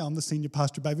could say I'm the senior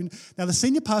pastor of Bay Vineyard. Now, the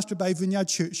senior pastor of Bay Vineyard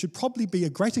Church should probably be a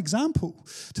great example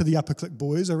to the Upper Click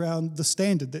boys around the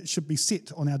standard that should be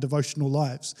set on our devotional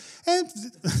lives.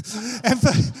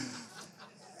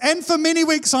 And for many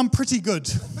weeks, I'm pretty good.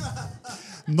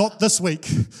 Not this week.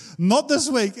 Not this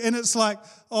week. And it's like,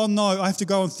 oh no, I have to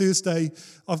go on Thursday.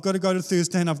 I've got to go to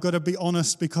Thursday and I've got to be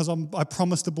honest, because I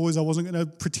promised the boys I wasn't going to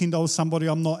pretend I was somebody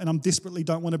I'm not, and I desperately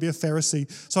don't want to be a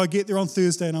Pharisee. So I get there on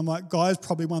Thursday and I'm like, guys,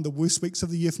 probably one of the worst weeks of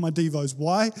the year for my devos.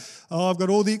 Why? Oh, I've got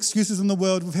all the excuses in the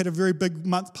world. We've had a very big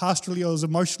month pastorally. I was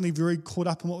emotionally very caught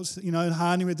up in what was, in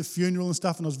Harney, we had the funeral and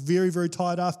stuff, and I was very, very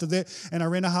tired after that. And I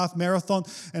ran a half marathon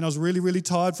and I was really, really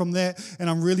tired from that. And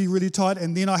I'm really, really tired.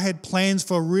 And then I had plans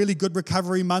for a really good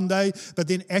recovery Monday, but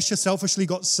then Asher selfishly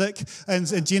got sick and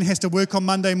Jen has to work on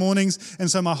Monday mornings, and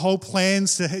so my whole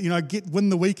plans to win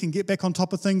the week and get back on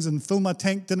top of things and fill my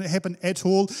tank didn't happen at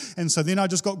all. And so then I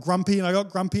just got grumpy, and I got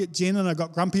grumpy at Jen, and I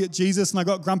got grumpy at Jesus, and I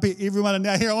got grumpy at everyone. And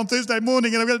now here on Thursday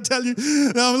morning, and I'm going to tell you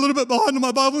that I'm a little bit behind on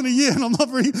my Bible in a year, and I'm not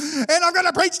very, and I'm going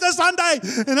to preach this Sunday,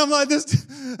 and I'm like, this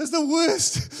is the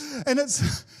worst. And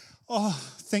it's, oh,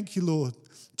 thank you, Lord.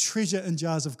 Treasure in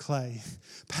jars of clay.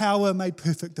 Power made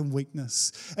perfect in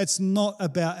weakness. It's not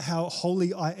about how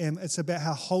holy I am. It's about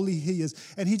how holy He is.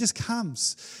 And He just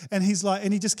comes. And He's like,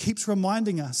 and He just keeps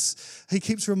reminding us. He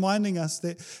keeps reminding us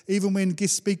that even when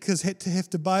guest speakers had to have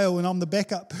to bail and I'm the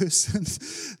backup person,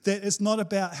 that it's not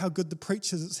about how good the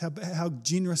preacher is. It's how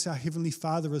generous our Heavenly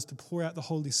Father is to pour out the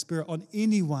Holy Spirit on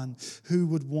anyone who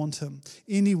would want Him.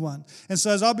 Anyone. And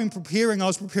so as I've been preparing, I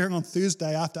was preparing on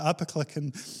Thursday after Upper Click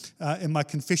and in my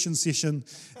confession session,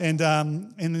 and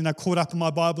then I caught up in my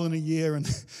Bible in a year, and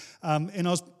I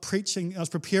was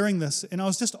preparing this, and I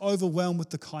was just overwhelmed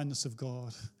with the kindness of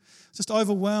God. Just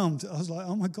overwhelmed. I was like,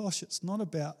 oh my gosh, it's not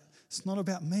about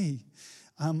me.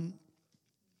 And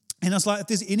I was like, if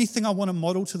there's anything I want to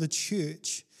model to the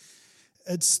church,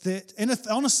 it's that. And if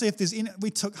there's any,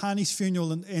 we took Harney's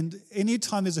funeral, and any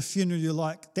time there's a funeral, you're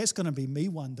like, that's going to be me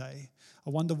one day. I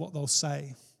wonder what they'll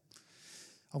say.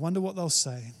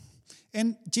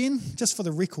 And Jen, just for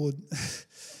the record,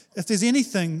 if there's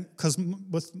anything, because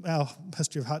with our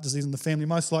history of heart disease in the family,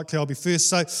 most likely I'll be first.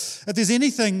 So if there's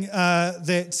anything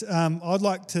that I'd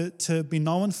like to be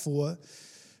known for,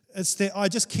 it's that I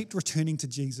just kept returning to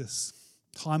Jesus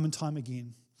time and time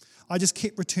again. I just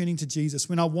kept returning to Jesus.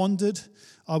 When I wandered,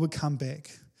 I would come back.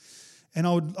 And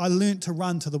I learned to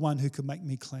run to the one who could make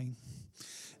me clean.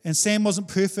 And Sam wasn't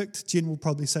perfect. Jen will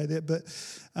probably say that, but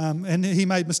and he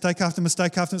made mistake after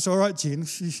mistake after. It's all right, Jen.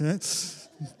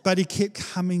 But he kept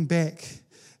coming back.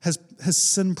 His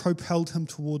sin propelled him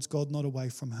towards God, not away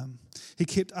from Him. He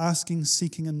kept asking,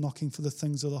 seeking, and knocking for the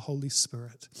things of the Holy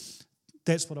Spirit.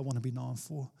 That's what I want to be known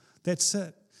for. That's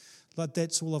it. Like,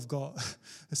 that's all I've got.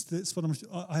 That's what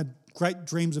I had great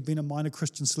dreams of being a minor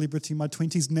Christian celebrity in my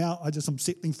 20s. Now I'm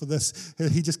settling for this.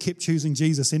 He just kept choosing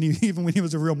Jesus, and even when he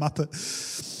was a real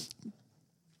muppet.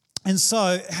 And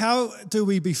so, how do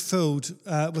we be filled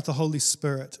with the Holy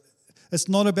Spirit? It's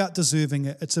not about deserving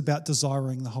it. It's about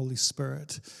desiring the Holy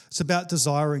Spirit. It's about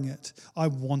desiring it. I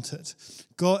want it.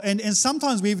 God, and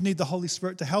sometimes we even need the Holy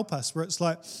Spirit to help us, where it's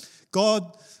like,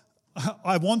 God,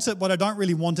 I want it, but I don't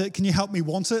really want it. Can you help me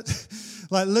want it?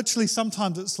 Like, literally,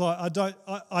 sometimes it's like,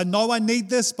 I know I need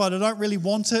this, but I don't really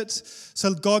want it.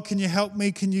 So, God, can you help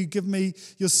me? Can you give me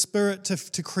your Spirit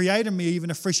to create in me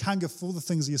even a fresh hunger for the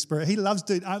things of your Spirit? He loves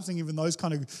answering even those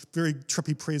kind of very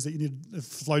trippy prayers that you need a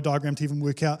flow diagram to even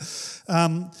work out.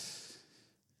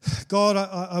 God,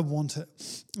 I want it.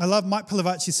 I love Mike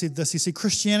Pilavachi said this. He said,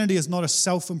 Christianity is not a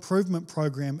self-improvement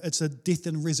program. It's a death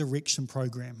and resurrection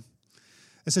program.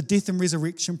 It's a death and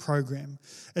resurrection program.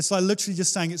 It's like literally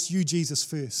just saying it's you, Jesus,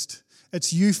 first.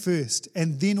 It's you first,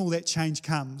 and then all that change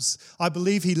comes. I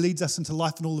believe he leads us into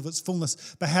life in all of its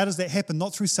fullness. But how does that happen?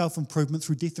 Not through self-improvement,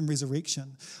 through death and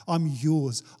resurrection. I'm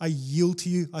yours. I yield to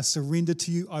you. I surrender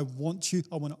to you. I want you.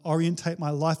 I want to orientate my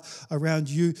life around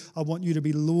you. I want you to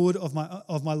be Lord of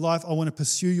my life. I want to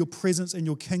pursue your presence and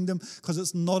your kingdom, because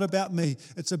it's not about me.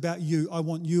 It's about you. I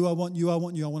want you. I want you. I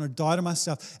want you. I want to die to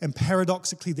myself. And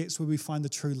paradoxically, that's where we find the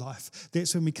true life.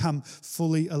 That's when we come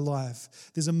fully alive.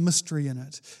 There's a mystery in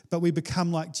it. But we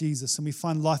become like Jesus, and we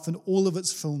find life in all of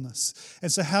its fullness.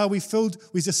 And so how are we filled?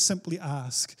 We just simply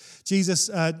ask. Jesus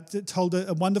told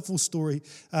a wonderful story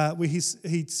where he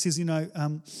says,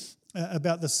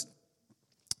 about this,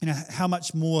 how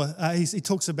much more, he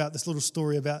talks about this little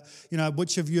story about,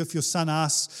 which of you, if your son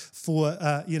asks for,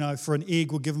 for an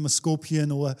egg, will give him a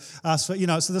scorpion, or ask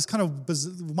for, so this kind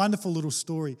of wonderful little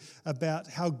story about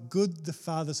how good the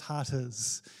Father's heart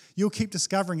is. You'll keep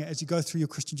discovering it as you go through your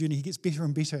Christian journey. He gets better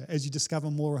and better as you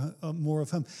discover more of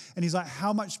him. And he's like,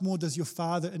 how much more does your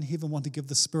Father in heaven want to give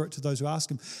the Spirit to those who ask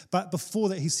him? But before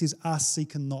that, he says, ask,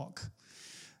 seek, and knock.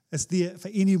 It's there for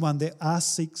anyone that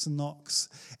asks, seeks, and knocks.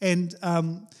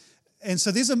 And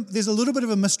so there's a little bit of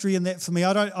a mystery in that for me.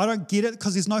 I don't get it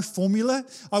because there's no formula.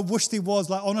 I wish there was.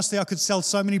 Like, honestly, I could sell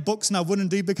so many books and I would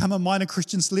indeed become a minor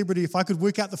Christian celebrity if I could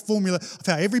work out the formula of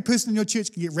how every person in your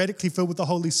church can get radically filled with the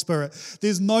Holy Spirit.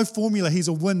 There's no formula. He's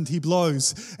a wind. He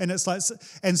blows. And it's like,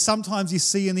 and sometimes you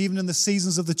see, and even in the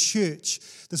seasons of the church,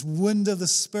 this wind of the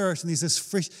Spirit, and there's this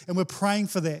fresh, and we're praying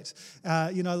for that,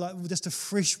 like just a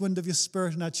fresh wind of your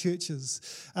Spirit in our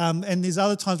churches. And there's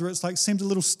other times where it's like, seems a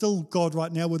little still, God,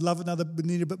 right now, would love we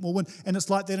need a bit more wind. And it's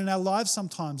like that in our lives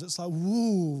sometimes. It's like,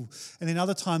 woo. And then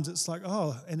other times it's like,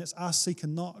 oh, and it's ask, seek,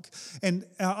 and knock. And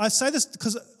I say this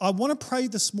because I want to pray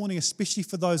this morning, especially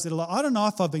for those that are like, I don't know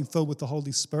if I've been filled with the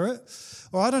Holy Spirit,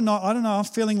 or I don't know, I'm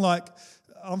feeling like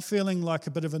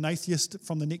a bit of an atheist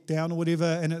from the neck down or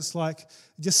whatever, and it's like,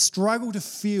 just struggle to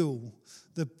feel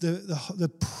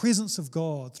the presence of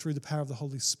God through the power of the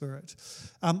Holy Spirit.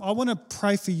 I want to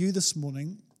pray for you this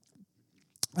morning,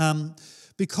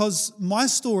 because my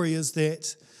story is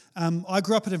that I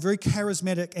grew up in a very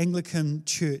charismatic Anglican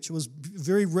church. It was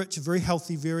very rich, very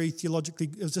healthy, very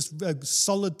theologically, it was just a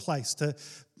solid place to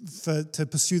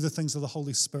pursue the things of the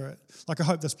Holy Spirit, like I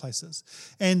hope this place is.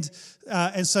 And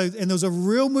there was a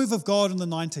real move of God in the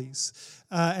 90s,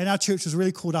 and our church was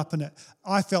really caught up in it.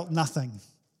 I felt nothing.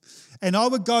 And I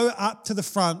would go up to the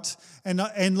front and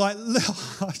like,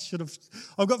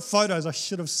 I've got photos, I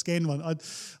should have scanned one. I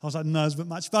was like, no, it's a bit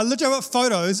much. But I literally got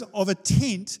photos of a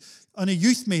tent on a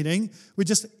youth meeting where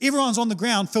just everyone's on the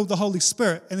ground filled with the Holy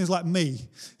Spirit, and there's like me.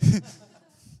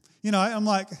 I'm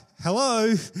like,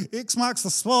 hello, X marks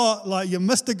the spot, like you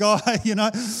missed a guy,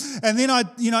 And then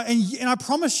I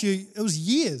promise you, it was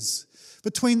years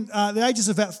between the ages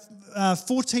of about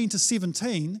 14 to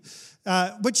 17,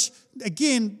 which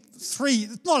again,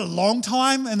 it's not a long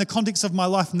time in the context of my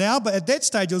life now, but at that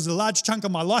stage, it was a large chunk of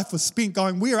my life was spent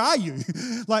going, where are you?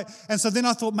 And so then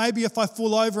I thought maybe if I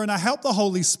fall over and I help the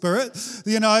Holy Spirit,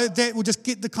 that will just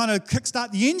get the kind of kickstart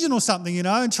the engine or something,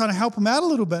 and trying to help him out a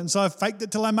little bit. And so I faked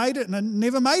it till I made it, and I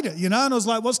never made it, and I was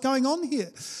like, what's going on here?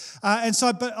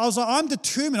 But I was like, I'm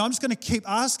determined. I'm just going to keep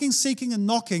asking, seeking, and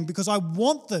knocking because I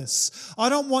want this. I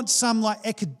don't want some like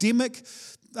academic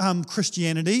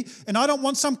Christianity, and I don't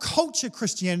want some culture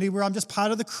Christianity where I'm just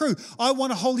part of the crew. I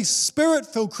want a Holy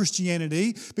Spirit-filled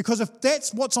Christianity, because if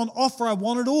that's what's on offer, I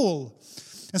want it all.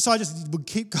 And so I just would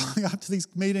keep going up to these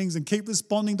meetings and keep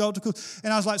responding to altar calls.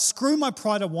 And I was like, screw my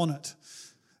pride, I want it.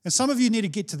 And some of you need to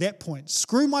get to that point.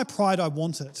 Screw my pride, I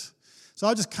want it. So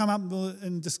I just come up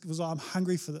and just was like, I'm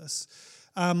hungry for this.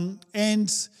 And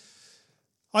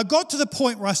I got to the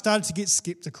point where I started to get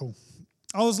skeptical.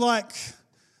 I was like,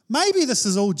 maybe this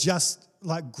is all just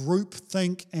like group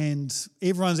think and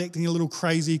everyone's acting a little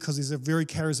crazy because there's a very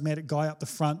charismatic guy up the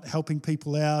front helping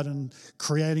people out and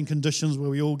creating conditions where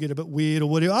we all get a bit weird or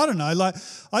whatever. I don't know. Like,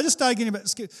 I just started getting a bit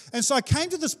scared. And so I came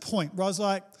to this point where I was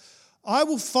like, I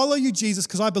will follow you, Jesus,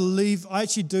 because I believe, I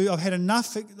actually do. I've had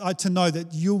enough to know that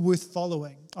you're worth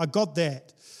following. I got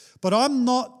that. But I'm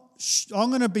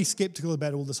going to be skeptical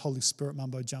about all this Holy Spirit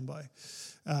mumbo jumbo.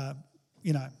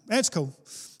 That's cool.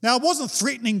 Now, I wasn't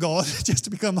threatening God just to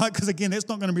become like, because again, that's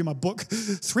not going to be my book.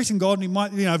 Threaten God and he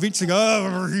might, eventually go,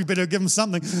 oh, you better give him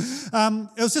something.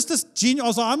 It was just this genuine, I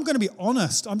was like, I'm going to be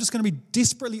honest. I'm just going to be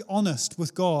desperately honest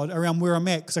with God around where I'm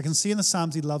at, because I can see in the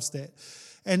Psalms he loves that.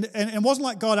 And it wasn't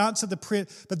like God answered the prayer,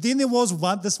 but then there was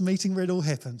this meeting where it all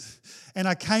happened. And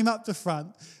I came up the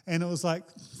front and it was like,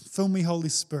 fill me, Holy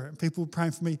Spirit. And people were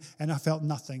praying for me and I felt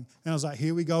nothing. And I was like,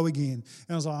 here we go again.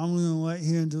 And I was like, I'm going to wait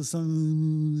here until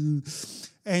something.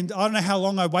 And I don't know how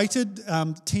long I waited.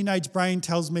 Teenage brain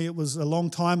tells me it was a long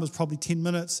time. It was probably 10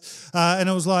 minutes. And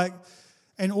it was like,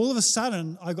 and all of a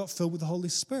sudden I got filled with the Holy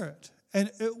Spirit. And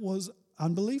it was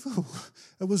unbelievable.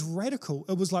 It was radical.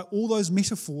 It was like all those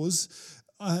metaphors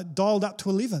dialed up to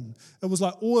 11. It was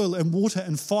like oil and water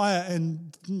and fire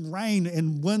and rain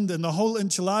and wind and the whole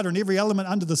enchilada and every element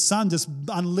under the sun just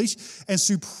unleashed. And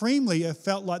supremely, it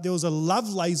felt like there was a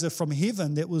love laser from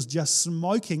heaven that was just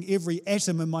smoking every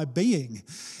atom in my being.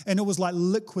 And it was like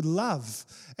liquid love.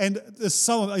 And if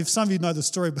some of you know the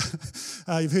story,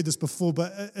 you've heard this before,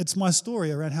 but it's my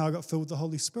story around how I got filled with the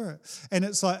Holy Spirit. And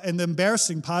it's like, and the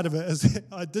embarrassing part of it is that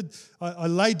I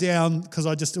lay down because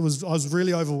I was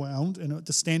really overwhelmed and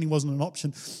the standing wasn't an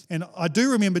option. And I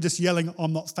do remember just yelling,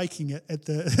 I'm not faking it at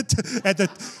the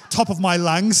top of my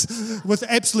lungs with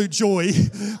absolute joy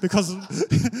because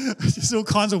it's just all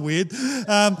kinds of weird.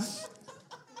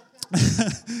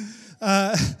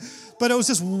 But it was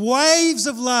just waves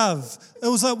of love. It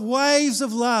was like waves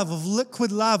of love, of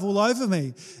liquid love all over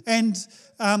me. And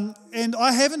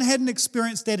I haven't had an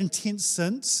experience that intense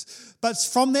since, but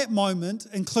from that moment,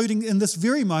 including in this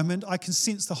very moment, I can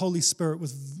sense the Holy Spirit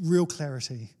with real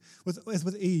clarity,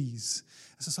 with ease.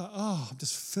 It's just like, I'm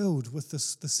just filled with the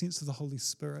sense of the Holy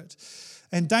Spirit.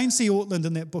 And Dane C. Ortland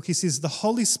in that book, he says, the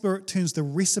Holy Spirit turns the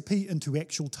recipe into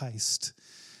actual taste.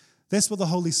 That's what the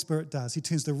Holy Spirit does. He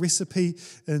turns the recipe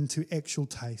into actual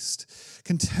taste.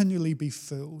 Continually be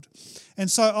filled.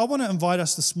 And so I want to invite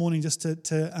us this morning just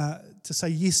to say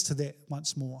yes to that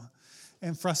once more.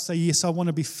 And for us to say, yes, I want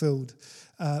to be filled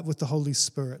with the Holy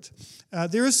Spirit.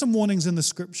 There are some warnings in the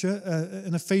scripture.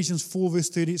 In Ephesians 4 verse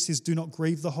 30 it says, do not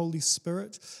grieve the Holy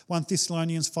Spirit. 1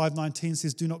 Thessalonians 5:19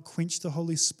 says, do not quench the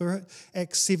Holy Spirit.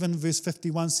 Acts 7 verse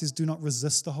 51 says, do not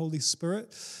resist the Holy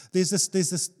Spirit. There's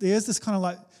this kind of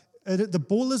like, the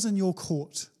ball is in your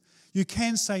court. You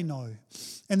can say no.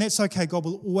 And that's okay. God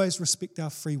will always respect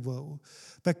our free will.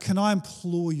 But can I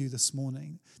implore you this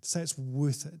morning to say it's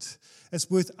worth it. It's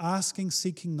worth asking,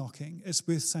 seeking, knocking. It's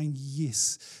worth saying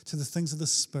yes to the things of the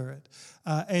Spirit.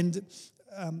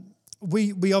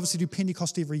 We obviously do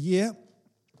Pentecost every year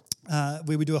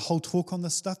where we do a whole talk on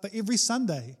this stuff. But every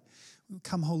Sunday,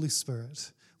 come Holy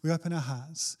Spirit. We open our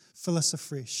hearts, fill us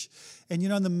afresh. And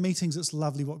in the meetings, it's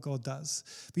lovely what God does.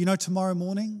 But tomorrow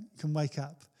morning, you can wake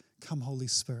up, come Holy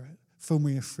Spirit, fill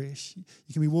me afresh.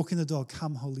 You can be walking the dog,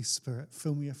 come Holy Spirit,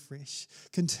 fill me afresh.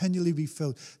 Continually be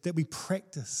filled, that we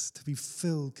practice to be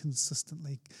filled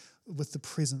consistently with the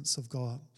presence of God.